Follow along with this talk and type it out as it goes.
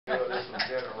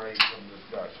make some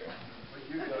discussion.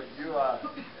 You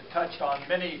touched on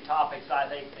many topics I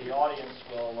think the audience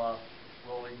will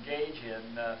engage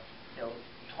in.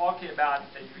 Talking about,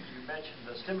 you mentioned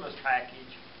the stimulus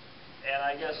package, and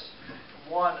I guess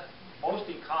most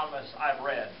economists I've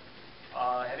read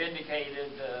have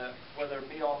indicated, whether it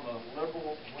be on the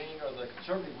liberal wing or the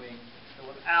conservative wing, that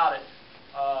without it,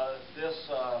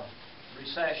 this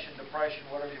recession, depression,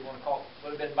 whatever you want to call it,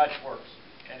 would have been much worse,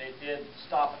 and it did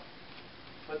stop it.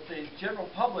 But the general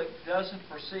public doesn't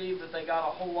perceive that they got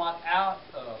a whole lot out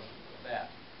of that.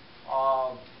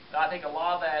 And I think a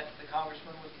lot of that, the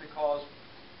congressman, was because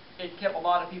it kept a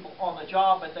lot of people on the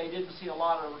job, but they didn't see a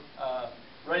lot of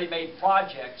ready-made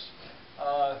projects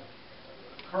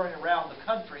occurring around the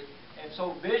country, and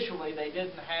so visually they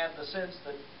didn't have the sense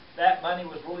that that money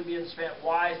was really being spent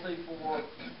wisely for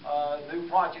new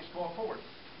projects going forward.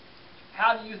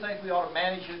 How do you think we ought to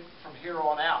manage it from here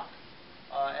on out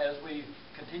as we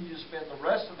continue to spend the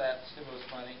rest of that stimulus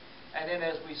money, and then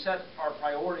as we set our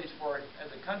priorities for it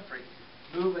as a country,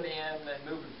 moving in and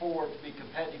moving forward to be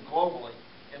competitive globally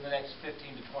in the next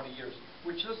 15 to 20 years,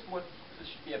 which is what this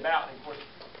should be about. And of course,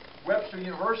 Webster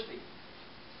University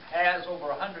has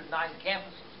over 109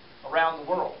 campuses around the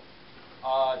world.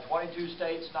 22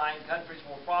 states, 9 countries.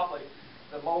 We're probably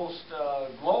the most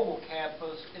global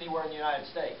campus anywhere in the United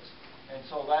States. And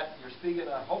so that you're speaking,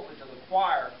 hopefully, to the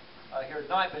choir here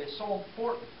tonight, but it's so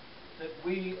important that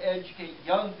we educate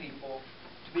young people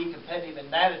to be competitive in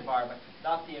that environment,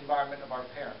 not the environment of our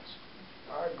parents.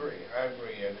 I agree,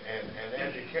 and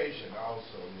education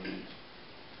also needs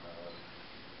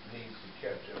to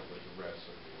catch up with the rest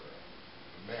of the world.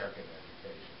 American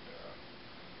education.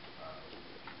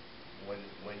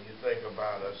 When you think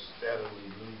about us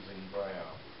steadily losing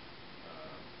ground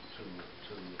to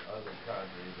other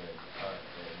countries and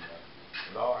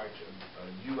large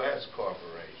U.S.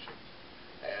 corporations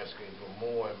asking for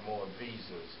more and more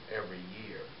visas every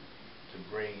year to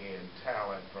bring in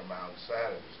talent from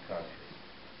outside of this country,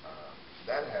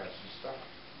 that has to stop.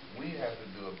 We have to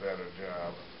do a better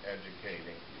job of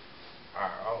educating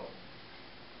our own.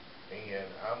 And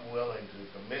I'm willing to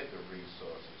commit the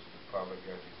resources to public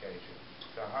education,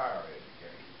 to higher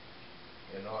education,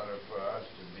 in order for us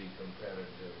to be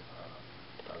competitive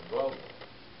globally.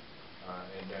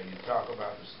 And now you talk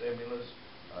about the stimulus.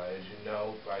 As you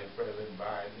know, Vice President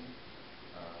Biden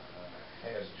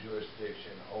has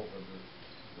jurisdiction over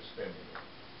the stimulus.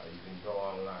 You can go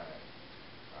online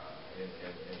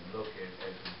and look at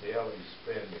the daily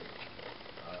spending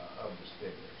of the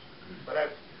stimulus. But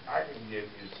I can give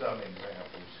you some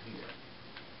examples here.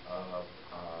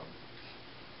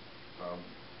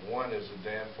 One is the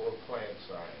Danforth Plant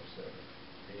Science Center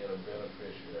being a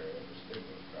beneficiary of the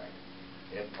stimulus package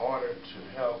in order to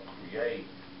help create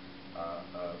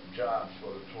jobs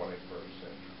for the 21st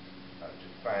century, to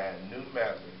find new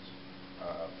methods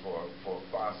for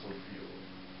fossil fuel,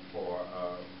 for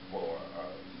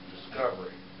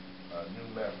discovering new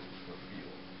methods for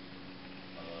fuel.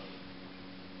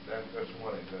 That's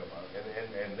one example.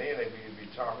 And then if you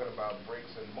be talking about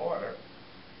bricks and mortar,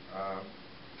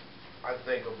 I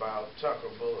think about Tucker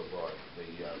Boulevard, the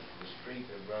street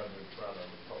that runs in front of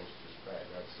the Post-Dispatch.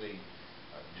 I see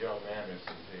Joe Mannis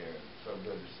is here. So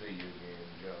good to see you again,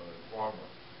 Joe, a former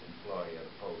employee of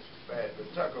the Post-Dispatch.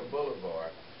 But Tucker Boulevard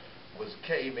was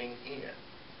caving in.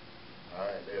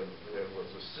 There was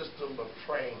a system of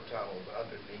train tunnels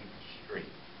underneath the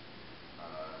street.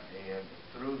 And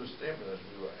through the stimulus,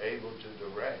 we were able to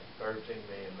direct $13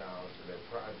 million to that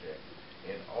project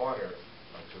in order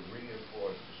to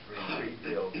reinforce the street,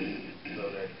 rebuild it, so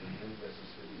that the new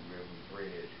Mississippi River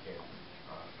Bridge can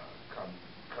come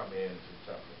into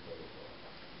Tucker Boulevard.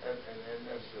 And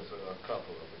that's just a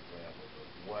couple of examples of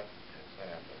what has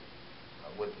happened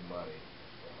with the money.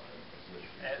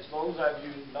 As those of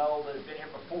you know that have been here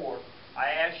before,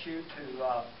 I asked you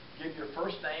to give your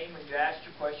first name when you asked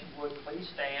your question. Would please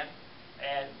stand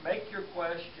and make your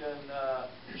question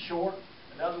short.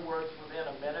 In other words,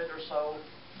 within a minute or so,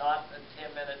 not a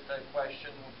 10-minute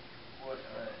question with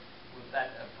that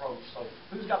approach. So,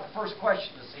 who's got the first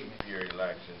question this evening? Your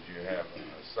elections, you have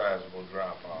a sizable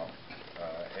drop-off,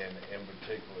 and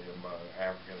particularly among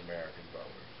African American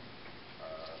voters.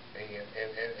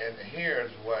 And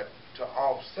here's what, to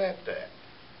offset that,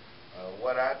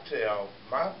 what I tell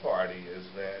my party is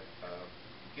that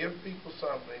give people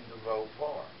something to vote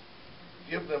for.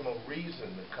 Give them a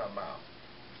reason to come out.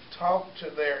 Talk to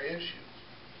their issues.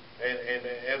 And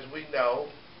as we know,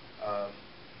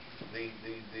 the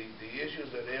issues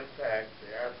that impact the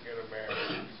African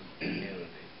American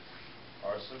community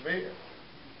are severe.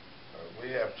 We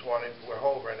have we're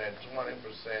hovering at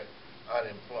 20%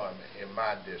 unemployment in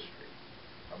my district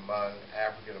among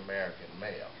African American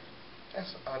males.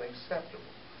 That's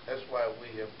unacceptable. That's why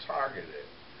we have targeted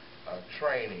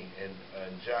training and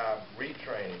job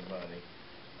retraining money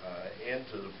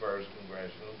into the 1st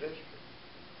Congressional District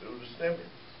through the stimulus.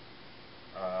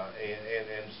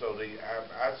 And so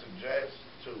I suggest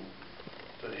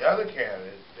to the other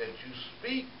candidates that you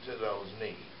speak to those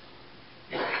needs.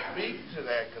 Speak to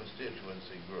that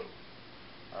constituency group.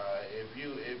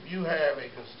 If you have a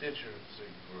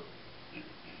constituency group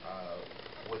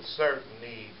with certain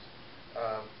needs,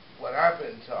 what I've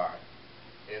been taught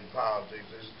in politics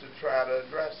is to try to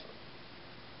address them.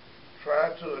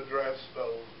 Try to address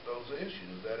those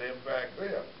issues that impact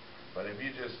them. But if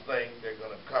you just think they're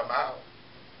going to come out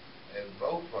and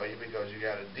vote for you because you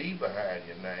got a D behind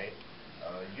your name,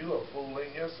 you are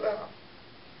fooling yourself.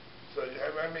 So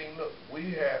I mean, look,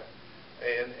 we have,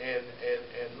 and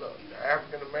look, the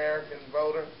African American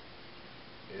voter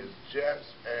is just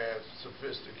as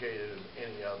sophisticated as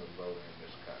any other voter in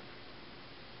this country.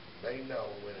 They know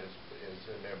when it's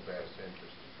in their best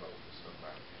interest to vote for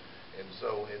somebody. And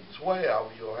so in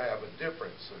 12, you'll have a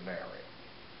different scenario.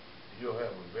 You'll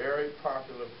have a very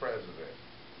popular president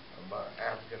among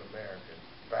African Americans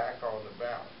back on the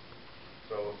ballot.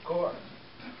 So of course,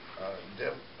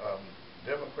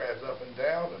 Democrats up and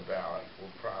down the ballot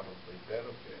will probably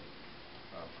benefit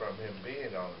from him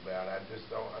being on the ballot. I just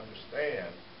don't understand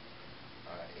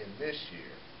in this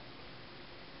year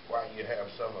why you have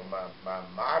some of my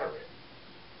moderate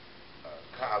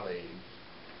colleagues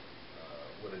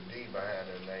with a D behind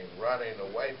their name running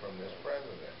away from this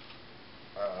president.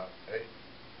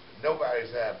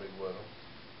 Nobody's happy with him.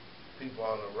 People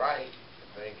on the right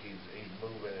think he's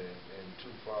moving in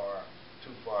too far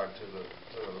to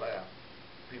the left.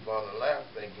 People on the left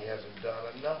think he hasn't done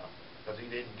enough because he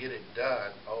didn't get it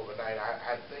done overnight.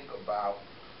 I think about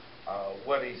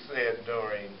what he said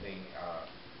during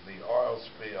the oil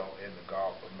spill in the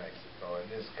Gulf of Mexico, and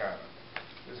this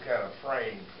kind of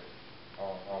frames it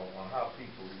on how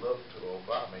people look to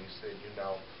Obama. He said, you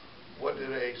know, what do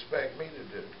they expect me to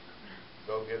do?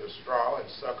 Go get a straw and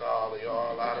suck all the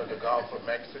oil out of the Gulf of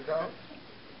Mexico?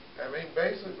 I mean,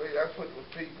 basically, that's what the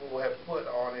people have put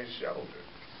on his shoulders.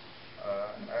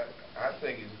 I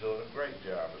think he's doing a great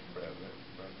job as president,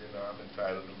 but, you know, I'm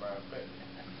entitled to my opinion.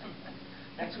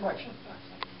 Next question.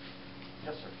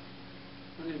 Yes, sir.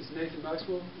 My name is Nathan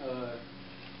Maxwell.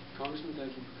 Congressman,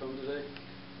 thank you for coming today.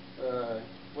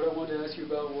 What I wanted to ask you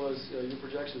about was your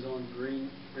projections on green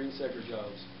sector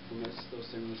jobs from those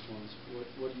stimulus funds.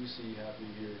 What do you see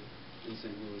happening here in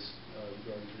St. Louis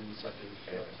regarding green sector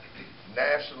jobs?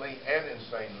 Nationally and in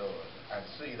St. Louis, I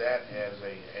see that as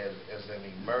an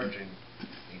emerging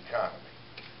economy,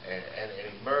 and an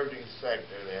emerging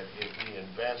sector that if we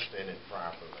invest in it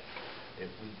properly,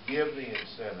 if we give the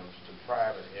incentives to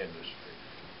private industry,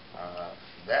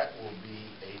 that will be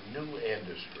a new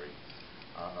industry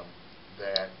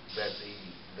that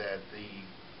the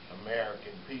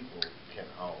American people can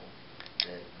own,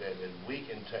 that we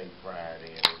can take pride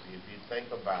in. If you think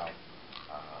about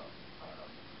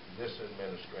this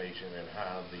administration and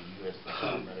how the U.S.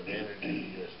 Department of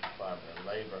Energy, U.S. Department of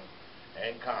Labor,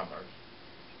 and Commerce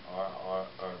are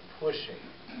pushing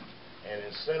and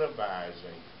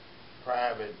incentivizing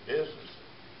private businesses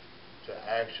to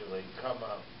actually come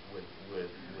up with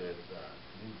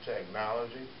new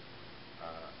technology,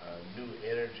 new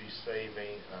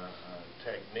energy-saving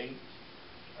techniques,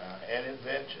 and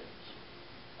inventions.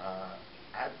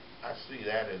 I see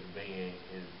that as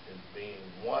being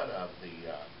one of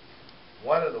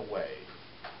the ways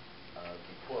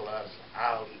to pull us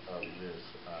out of this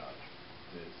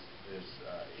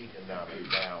economic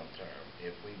downturn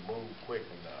if we move quick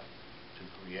enough to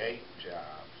create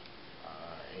jobs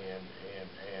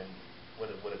and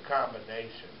with a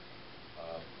combination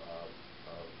of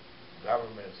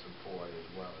government support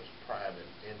as well as private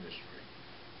industry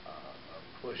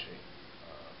pushing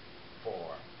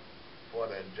for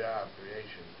that job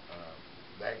creation,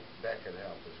 that could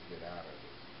help us get out of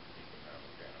this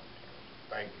economic downturn.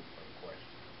 Thank you for the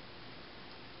question.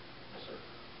 Yes, sir.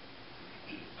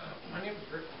 My name is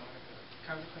Rick Monica.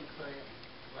 Congressman Clay,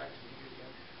 I'm glad to meet you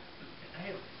again. I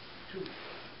have two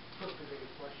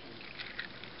quick-related questions.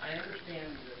 I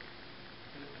understand that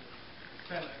in the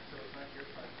Senate, so it's not your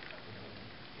party,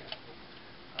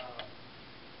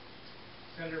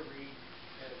 Senator Reid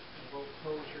has invoked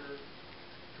closure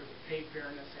for the Pay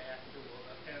Fairness Act that will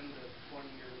end the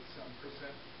 20-year some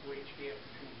percent wage gap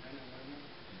between men and women.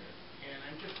 And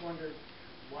I'm just wondering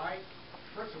why,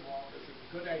 first of all, is it a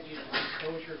good idea to do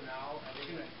closure now? Are they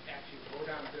going to actually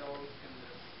vote on bills in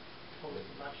this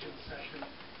post-election session?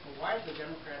 But why have the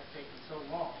Democrats taken so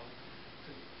long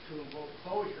to invoke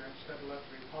closure instead of let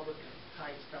the Republicans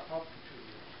tie stuff up for 2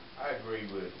 years? I agree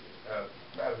with you.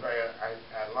 Matter of fact,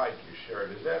 I like your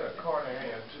shirt. Is that a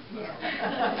Carnahan 2000?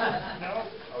 No,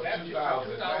 Oh, that's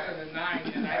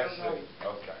 2009, and I don't know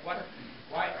Okay.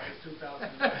 why it was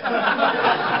 2009.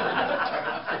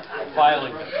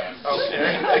 Filing. Okay.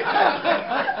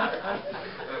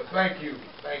 Thank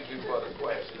you for the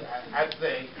question. I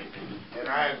think, and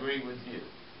I agree with you,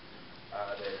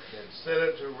 that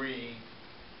Senator Reid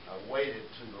waited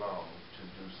too long to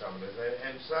do some of this,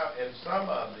 and some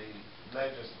of the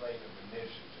legislative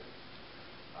initiatives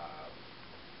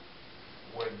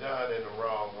were done in the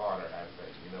wrong order, I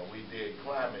think. You know, we did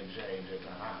climate change in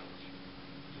the House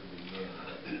to begin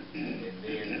with, and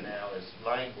then now it's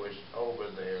languished over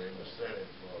there in the Senate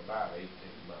for about 18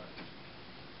 months.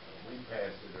 We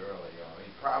passed it early on.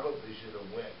 He probably should have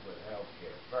went with health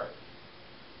care first.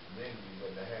 Then we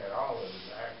wouldn't have had all of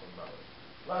his acrimony.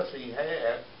 Plus, he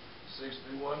had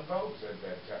 61 votes at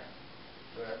that time.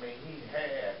 So, I mean, he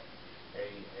had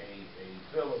a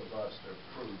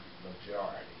filibuster-proof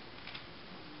majority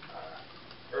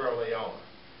early on.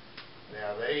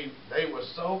 Now, they were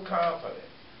so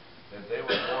confident that they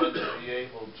were going to be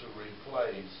able to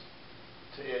replace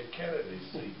Ted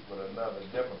Kennedy's seat with another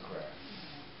Democrat,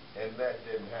 and that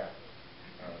didn't happen.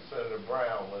 Senator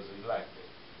Brown was elected.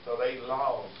 So they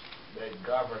lost that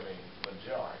governing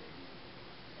majority.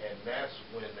 And that's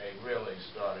when they really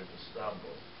started to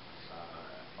stumble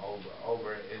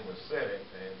over in the Senate.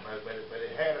 But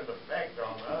it had an effect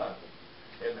on us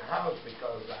in the House,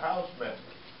 because the House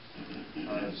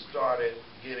members started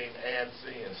getting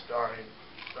antsy and started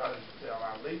to tell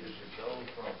our leadership, those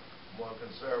from more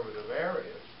conservative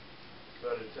areas,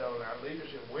 started telling our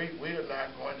leadership, we are not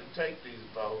going to take these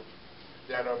votes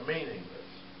that are meaningless.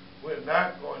 We're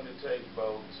not going to take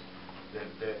votes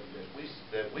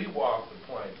that we walk the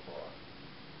plank for.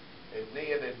 And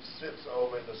then it sits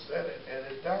over in the Senate and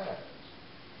it dies.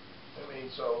 I mean,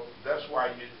 so that's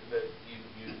why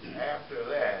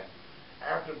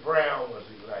after Brown was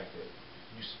elected,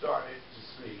 you started to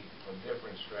see a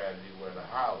different strategy where the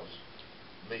House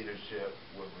leadership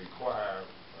would require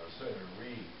Senator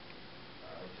Reid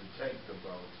to take the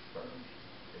votes first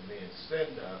and then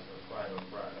send us a final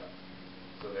product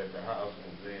so that the House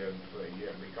will then say,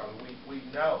 yeah, because we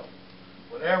know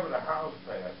whatever the House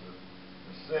passes,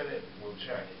 the Senate will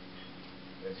change.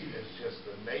 It's just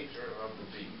the nature of the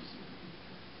beast.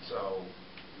 So,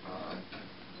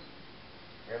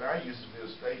 and I used to be a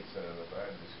state senator, but I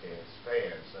just can't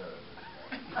stand senators.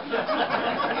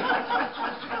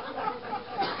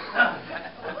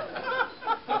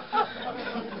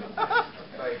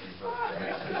 Thank you for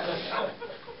that.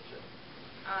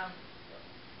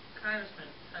 Congressman,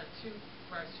 two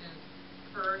questions.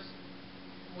 First,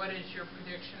 what is your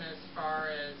prediction as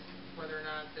far as whether or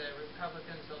not the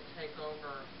Republicans will take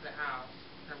over the House,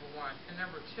 number one? And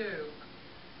number two,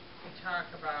 you talk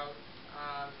about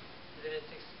that it's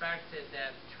expected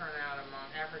that turnout among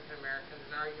African Americans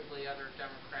and arguably other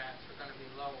Democrats are going to be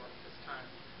lower this time.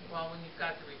 Well, when you've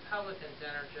got the Republicans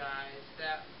energized,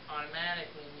 that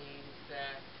automatically means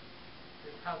that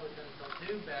Republicans will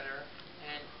do better,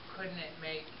 and couldn't it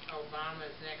make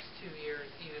Obama's next 2 years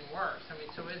even worse? I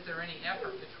mean, so is there any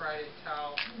effort to try to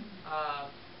tell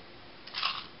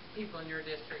people in your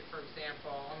district, for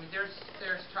example, I mean, there's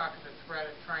talk of a threat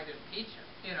of trying to impeach him,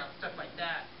 you know, stuff like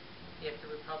that, if the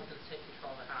Republicans take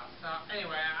control of the House. So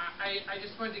anyway, I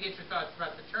just wanted to get your thoughts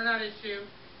about the turnout issue,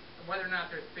 whether or not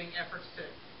there's being efforts to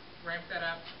ramp that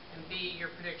up, and B,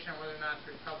 your prediction on whether or not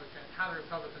how the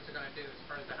Republicans are going to do as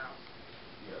far as the House.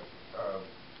 Yeah.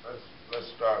 Let's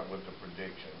start with the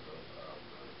predictions of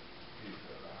the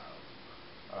future of the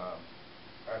House.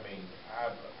 I mean,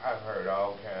 I've heard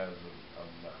all kinds of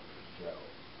numbers, Joe,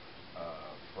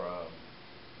 from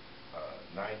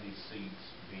 90 seats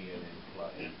being in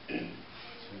play to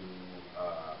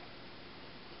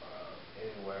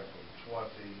anywhere from 20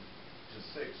 to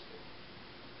 60.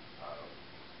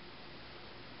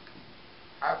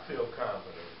 I feel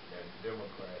confident that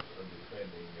Democrats are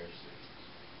defending their seats.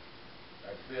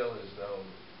 I feel as though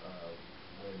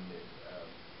when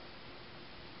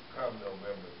come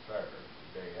November 3rd,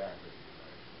 the day after the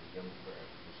election, the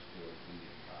Democrats will still be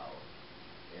in power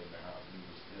in the House. We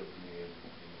will still be in the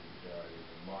majority.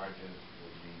 The margins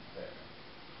will be fair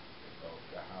in both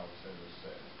the House and the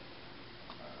Senate.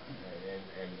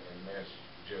 And that's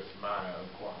just my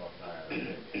unqualified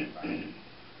opinion about it.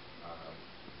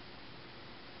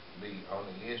 On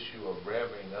the issue of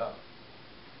revving up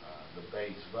the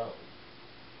base vote,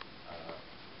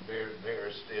 there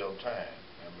is still time.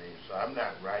 I mean, so I'm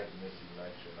not writing this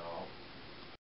election off.